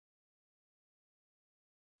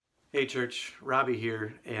Hey church, Robbie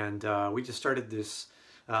here, and we just started this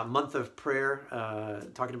month of prayer,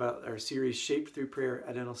 talking about our series Shaped Through Prayer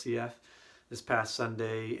at NLCF this past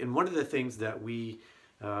Sunday. And one of the things that we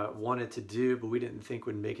wanted to do, but we didn't think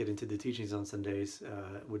would make it into the teachings on Sundays,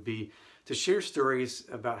 would be to share stories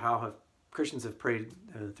about how Christians have prayed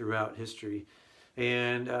throughout history.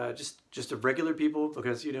 And just of regular people,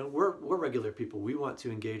 because we're regular people. We want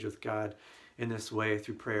to engage with God in this way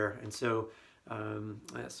through prayer, and so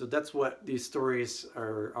that's what these stories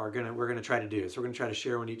we're gonna try to do. So we're gonna try to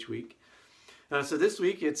share one each week. So this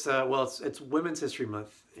week it's Women's History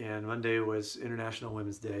Month, and Monday was International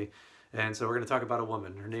Women's Day, and so we're gonna talk about a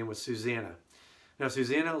woman. Her name was Susanna. Now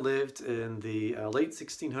Susanna lived in the late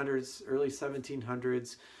 1600s, early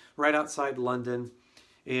 1700s, right outside London,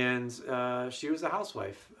 and she was a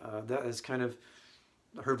housewife. That is kind of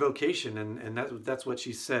her vocation, and that's what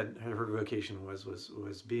she said her vocation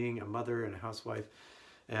was being a mother and a housewife,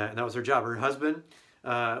 and that was her job. Her husband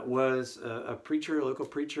was a preacher, a local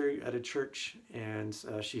preacher at a church, and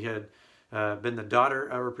she had been the daughter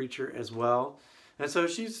of a preacher as well, and so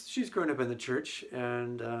she's grown up in the church,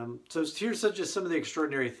 and so here's just some of the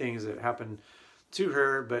extraordinary things that happened to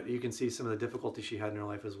her, but you can see some of the difficulties she had in her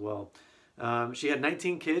life as well. She had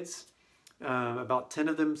 19 kids. About 10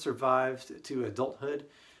 of them survived to adulthood,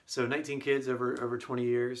 so 19 kids over 20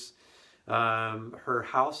 years. Her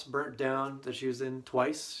house burnt down that she was in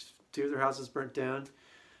twice. 2 of their houses burnt down.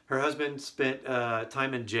 Her husband spent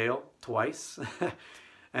time in jail twice,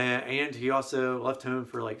 and he also left home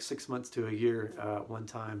for like 6 months to a year one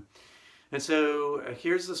time. And so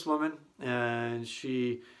here's this woman, and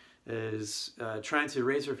she is trying to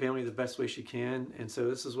raise her family the best way she can, and so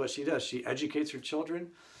this is what she does. She educates her children.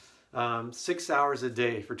 6 hours a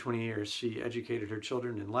day for 20 years. She educated her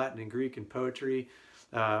children in Latin and Greek and poetry,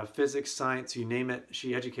 physics, science, you name it.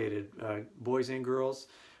 She educated boys and girls.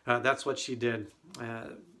 That's what she did.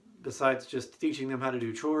 Besides just teaching them how to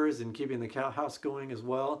do chores and keeping the house going as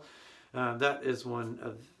well. That is one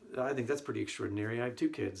of, I think that's pretty extraordinary. I have 2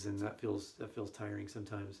 kids, and that feels tiring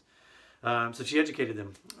sometimes. So she educated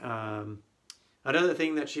them. Another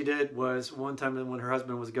thing that she did was one time when her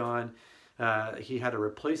husband was gone, he had a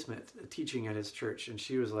replacement teaching at his church, and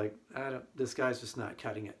she was like, this guy's just not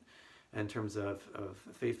cutting it in terms of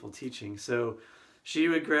faithful teaching. So she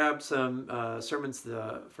would grab some sermons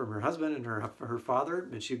from her husband and her father,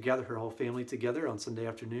 and she would gather her whole family together on Sunday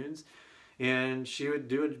afternoons, and she would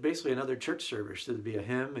do basically another church service. So there'd be a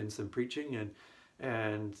hymn and some preaching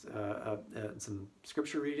and some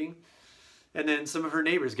scripture reading. And then some of her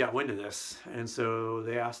neighbors got wind of this, and so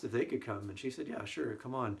they asked if they could come, and she said, yeah, sure,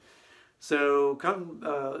 come on. So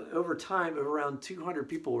over time, around 200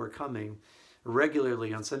 people were coming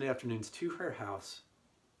regularly on Sunday afternoons to her house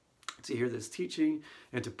to hear this teaching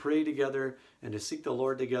and to pray together and to seek the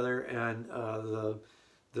Lord together. And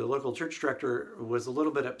the local church director was a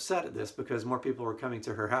little bit upset at this because more people were coming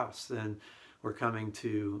to her house than were coming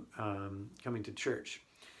to church.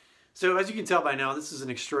 So as you can tell by now, this is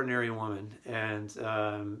an extraordinary woman,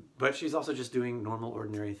 and but she's also just doing normal,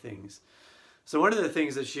 ordinary things. So one of the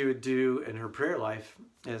things that she would do in her prayer life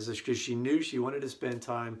is because she knew she wanted to spend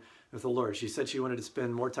time with the Lord. She said she wanted to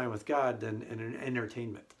spend more time with God than in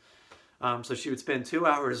entertainment. So she would spend 2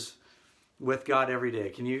 hours with God every day.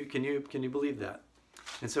 Can you believe that?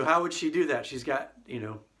 And so how would she do that? She's got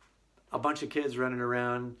a bunch of kids running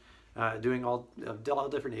around, doing all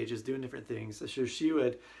different ages, doing different things. So she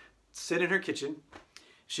would sit in her kitchen.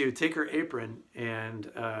 She would take her apron, and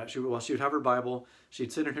she would have her Bible.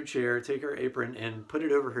 She'd sit in her chair, take her apron, and put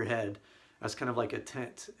it over her head as kind of like a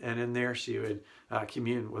tent. And in there, she would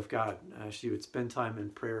commune with God. She would spend time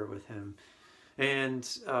in prayer with Him. And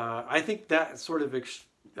I think that sort of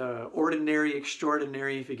ordinary,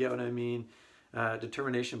 extraordinary, if you get what I mean,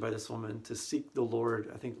 determination by this woman to seek the Lord,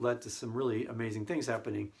 I think led to some really amazing things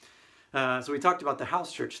happening. So we talked about the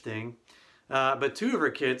house church thing. But 2 of her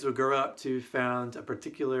kids would grow up to found a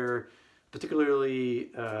particularly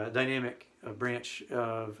dynamic branch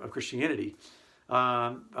of Christianity.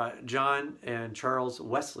 John and Charles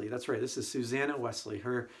Wesley. That's right. This is Susanna Wesley.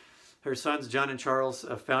 Her sons John and Charles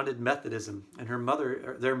founded Methodism, and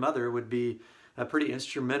their mother would be pretty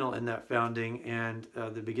instrumental in that founding and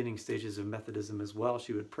the beginning stages of Methodism as well.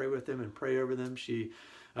 She would pray with them and pray over them. She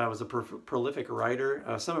was a prolific writer.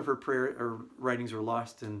 Some of her writings were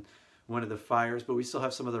lost in one of the fires, but we still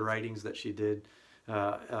have some of the writings that she did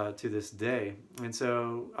to this day. And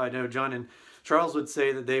so I know John and Charles would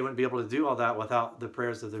say that they wouldn't be able to do all that without the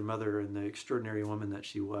prayers of their mother and the extraordinary woman that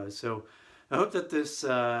she was. So I hope that this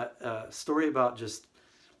story about just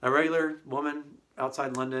a regular woman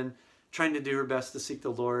outside London trying to do her best to seek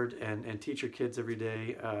the Lord and teach her kids every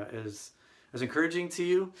day is encouraging to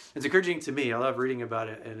you. It's encouraging to me. I love reading about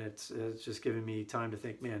it, and it's just giving me time to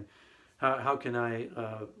think, man, how can I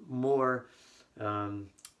more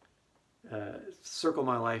circle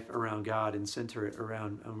my life around God and center it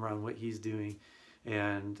around what He's doing,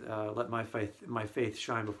 and let my faith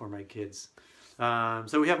shine before my kids.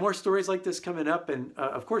 So we have more stories like this coming up, and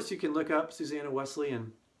of course you can look up Susanna Wesley,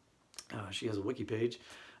 and she has a wiki page,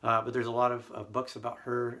 but there's a lot of books about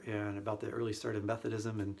her and about the early start of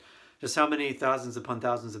Methodism, and just how many thousands upon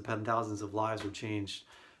thousands of lives were changed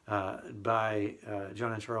by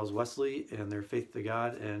John and Charles Wesley and their faith to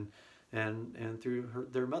God, and through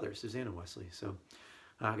their mother, Susanna Wesley. So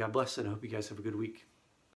God bless, and I hope you guys have a good week.